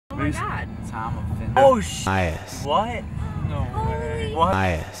my god. Tom of Finland. Oh sh. SIAS. What? No way. What?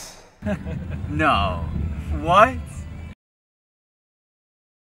 SIAS. No. What?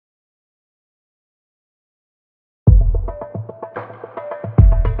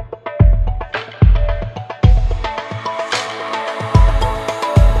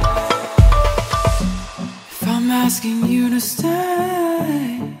 If I'm asking you to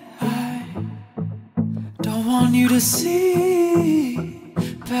stay, I don't want you to see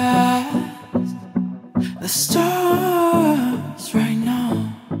past the stars right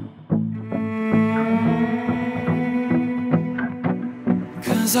now.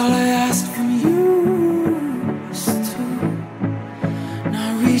 'Cause all I asked from you is to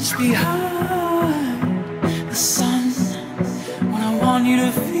not reach behind the sun when I want you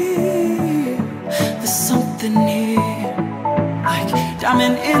to feel there's something here, like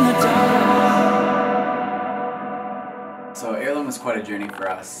diamond in the dark. So Heirloom was quite a journey for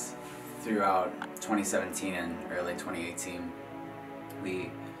us throughout 2017 and early 2018.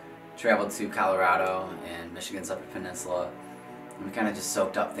 We traveled to Colorado and Michigan's Upper Peninsula, and we kind of just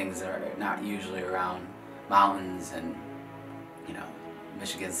soaked up things that are not usually around mountains and, you know,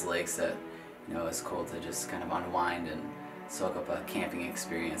 Michigan's lakes that, you know, it's cool to just kind of unwind and soak up a camping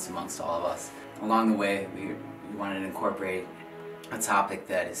experience amongst all of us. Along the way, we wanted to incorporate a topic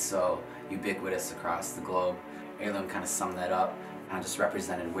that is so ubiquitous across the globe. Heirloom kind of summed that up, kind of just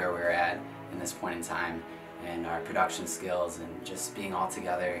represented where we're at in this point in time and our production skills and just being all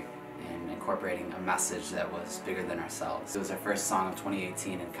together and incorporating a message that was bigger than ourselves. It was our first song of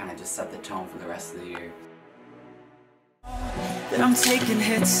 2018 and kind of just set the tone for the rest of the year. That I'm taking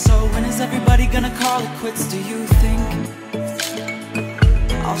hits, so when is everybody gonna call it quits? Do you think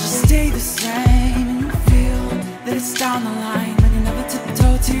I'll just stay the same and you feel that it's down the line when you never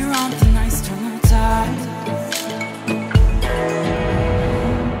tiptoe to your own thin ice, turn the tide?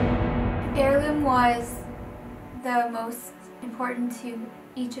 Heirloom was the most important to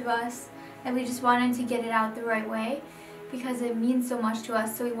each of us, and we just wanted to get it out the right way because it means so much to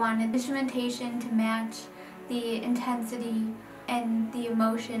us. So we wanted instrumentation to match the intensity and the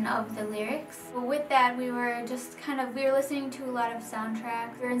emotion of the lyrics. But with that, we were listening to a lot of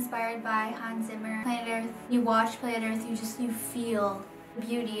soundtracks. We were inspired by Hans Zimmer, Planet Earth. You watch Planet Earth, you feel the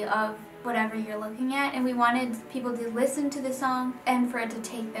beauty of whatever you're looking at, and we wanted people to listen to the song and for it to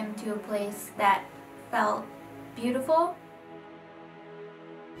take them to a place that felt beautiful.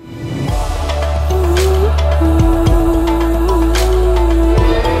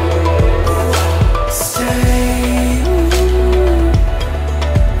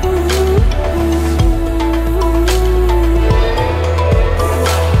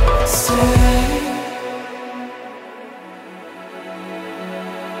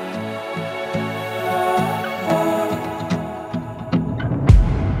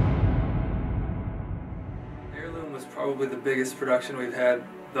 Heirloom was probably the biggest production we've had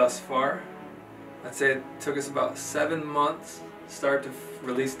thus far. I'd say it took us about 7 months start to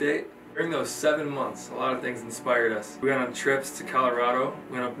release date. During those 7 months, a lot of things inspired us. We went on trips to Colorado,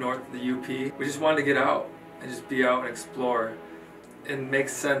 went up north to the UP. We just wanted to get out and just be out and explore and make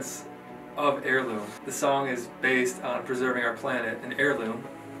sense of Heirloom. The song is based on preserving our planet and heirloom.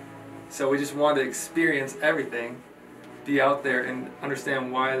 So we just wanted to experience everything, be out there and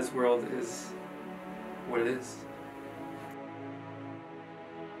understand why this world is what it is.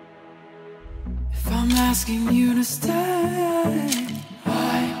 If I'm asking you to stay,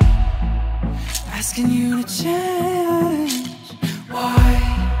 I'm asking you to change. Why?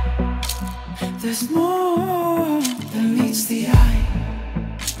 There's more than meets the eye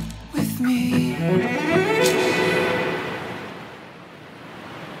with me.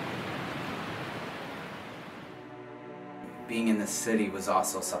 Being in the city was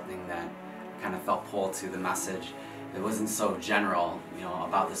also something that kind of felt pulled to the message. It wasn't so general, you know,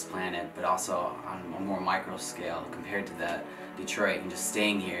 about this planet, but also on a more micro scale compared to that Detroit and just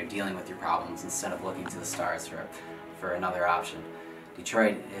staying here, dealing with your problems instead of looking to the stars for another option.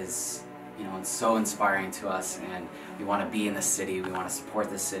 Detroit is, you know, it's so inspiring to us, and we want to be in the city, we want to support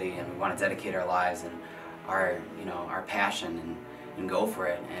the city, and we want to dedicate our lives and our, you know, our passion and go for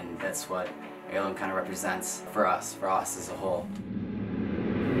it. And that's what Heirloom kind of represents for us as a whole.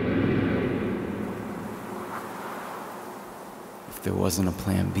 If there wasn't a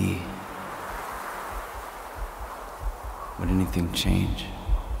plan B, would anything change?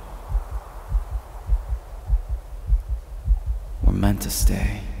 We're meant to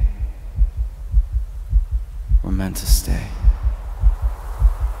stay. We're meant to stay.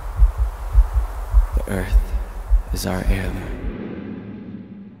 The earth is our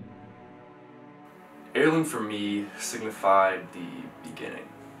Heirloom for me signified the beginning.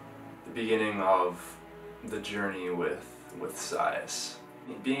 the beginning of the journey with SIAS.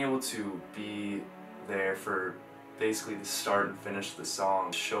 Being able to be there for basically the start and finish of the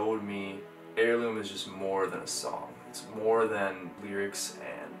song showed me Heirloom is just more than a song. It's more than lyrics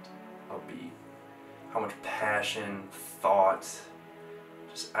and a beat. How much passion, thought,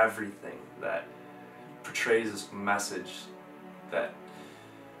 just everything that portrays this message that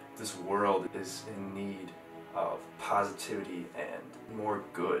this world is in need of positivity and more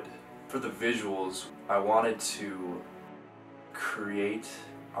good. For the visuals, I wanted to create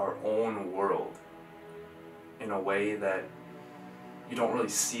our own world in a way that you don't really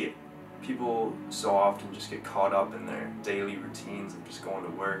see it. People so often just get caught up in their daily routines of just going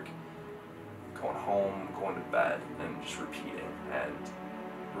to work, going home, going to bed, and just repeating. And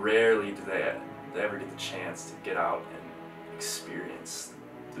rarely do they ever get the chance to get out and experience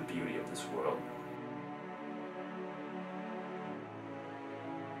the beauty of this world.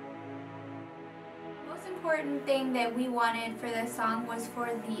 The most important thing that we wanted for this song was for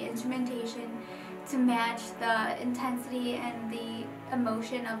the instrumentation to match the intensity and the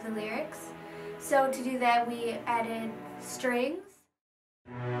emotion of the lyrics. So to do that, we added strings.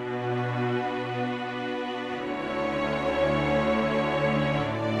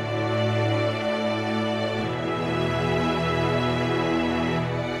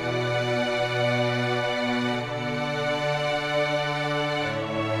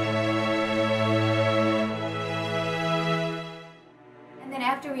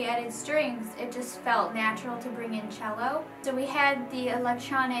 After we added strings, it just felt natural to bring in cello. So we had the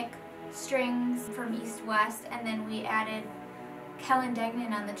electronic strings from East West, and then we added Kellen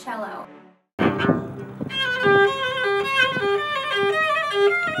Degnan on the cello.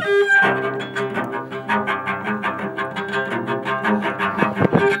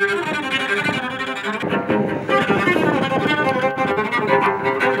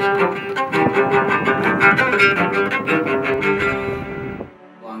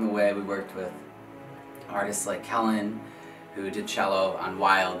 Along the way, we worked with artists like Kellen, who did cello on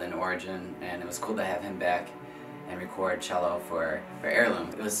Wild and Origin, and it was cool to have him back and record cello for Heirloom.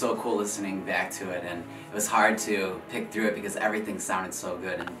 It was so cool listening back to it, and it was hard to pick through it because everything sounded so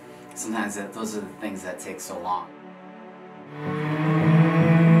good, and sometimes those are the things that take so long.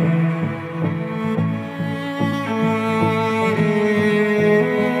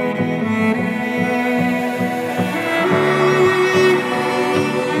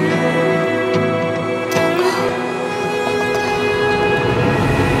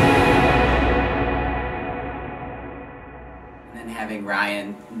 Having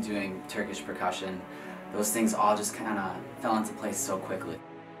Ryan doing Turkish percussion, those things all just kind of fell into place so quickly.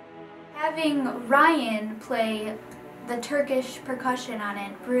 Having Ryan play the Turkish percussion on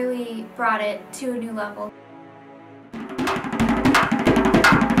it really brought it to a new level.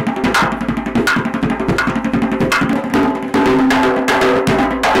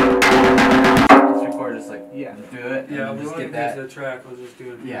 Let's record just like, Yeah. do it. Yeah, and we just want to get use that. the track, we'll just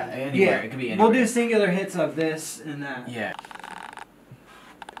do it. Yeah, anywhere. It could be anywhere. We'll do singular hits of this and that. Yeah.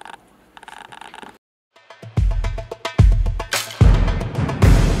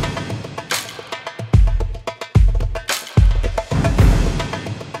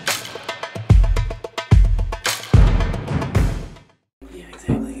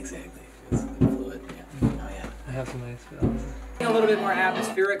 Exactly. It's fluid. Yeah. Oh yeah. I have some nice films. A little bit more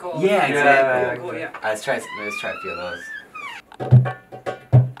atmospherical. Yeah, exactly. Cool, yeah. Let's try a few of those.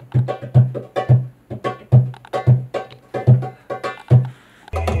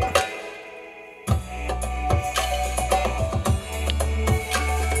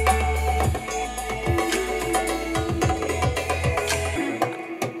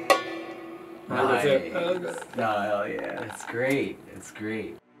 Nice. No, hell yeah. It's great. It's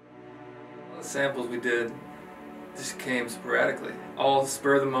great. The samples we did just came sporadically. All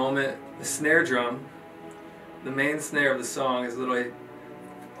spur of the moment. The snare drum, the main snare of the song is literally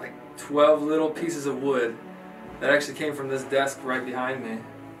like 12 little pieces of wood that actually came from this desk right behind me.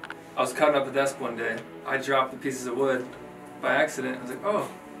 I was cutting up the desk one day. I dropped the pieces of wood by accident. I was like, oh,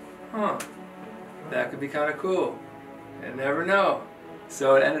 that could be kind of cool. You never know.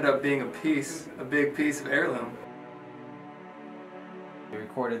 So it ended up being a big piece of Heirloom. We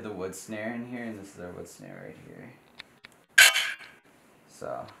recorded the wood snare in here, and this is our wood snare right here.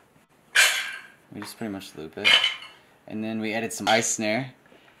 So we just pretty much loop it. And then we added some ice snare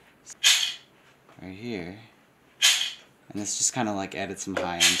right here. And this just kind of like added some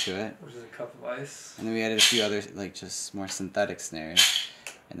high end to it. Which is a cup of ice. And then we added a few other like just more synthetic snares.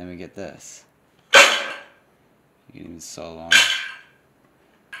 And then we get this. You can even solo 'em.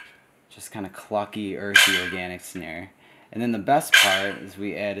 Just kind of clucky, earthy, organic snare. And then the best part is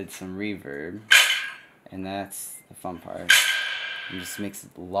we added some reverb, and that's the fun part. It just makes it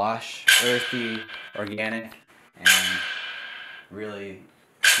lush, earthy, organic, and really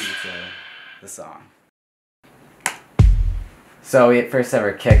key to the song. So we had first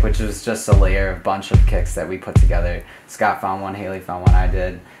ever kick, which was just a layer of bunch of kicks that we put together. Scott found one, Haley found one, I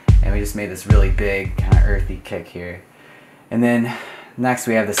did, and we just made this really big kind of earthy kick here. And then next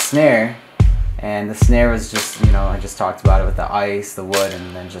we have the snare, and the snare was just, you know, I just talked about it with the ice, the wood,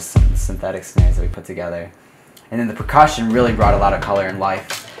 and then just some synthetic snares that we put together. And then the percussion really brought a lot of color and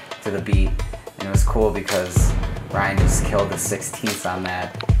life to the beat, and it was cool because Ryan just killed the 16ths on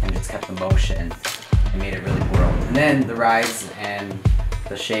that and just kept the motion. It made it really whirled. And then the rides and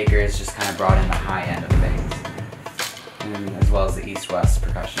the shakers just kind of brought in the high end of things, and as well as the east-west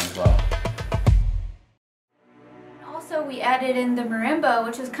percussion as well. Also, we added in the marimba,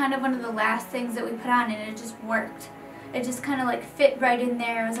 which was kind of one of the last things that we put on, and it just worked. It just kind of like fit right in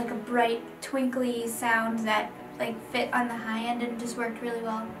there. It was like a bright, twinkly sound that like fit on the high end, and it just worked really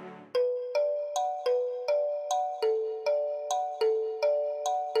well.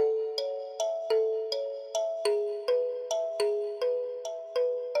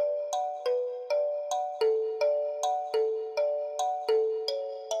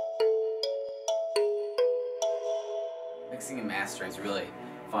 Mixing and mastering is really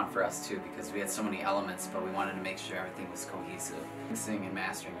fun for us too because we had so many elements, but we wanted to make sure everything was cohesive. Mixing and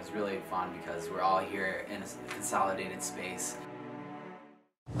mastering was really fun because we're all here in a consolidated space.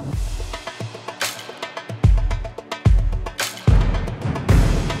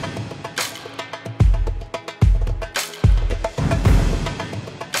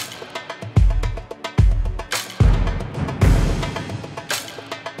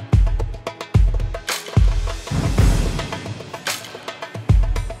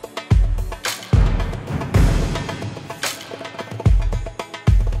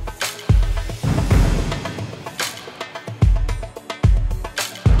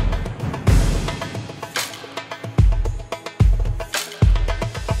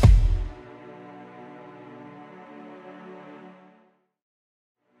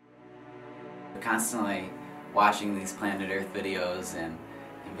 Constantly watching these Planet Earth videos and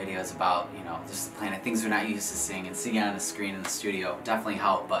videos about, you know, just the planet, things we're not used to seeing, and seeing it on a screen in the studio definitely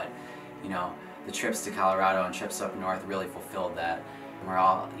helped, but, you know, the trips to Colorado and trips up north really fulfilled that. And we're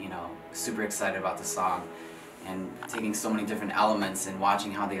all, you know, super excited about the song, and taking so many different elements and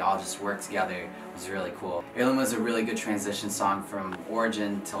watching how they all just work together was really cool. Heirloom was a really good transition song from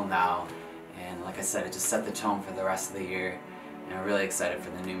origin till now, and like I said, it just set the tone for the rest of the year, and I'm really excited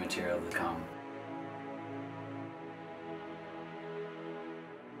for the new material to come.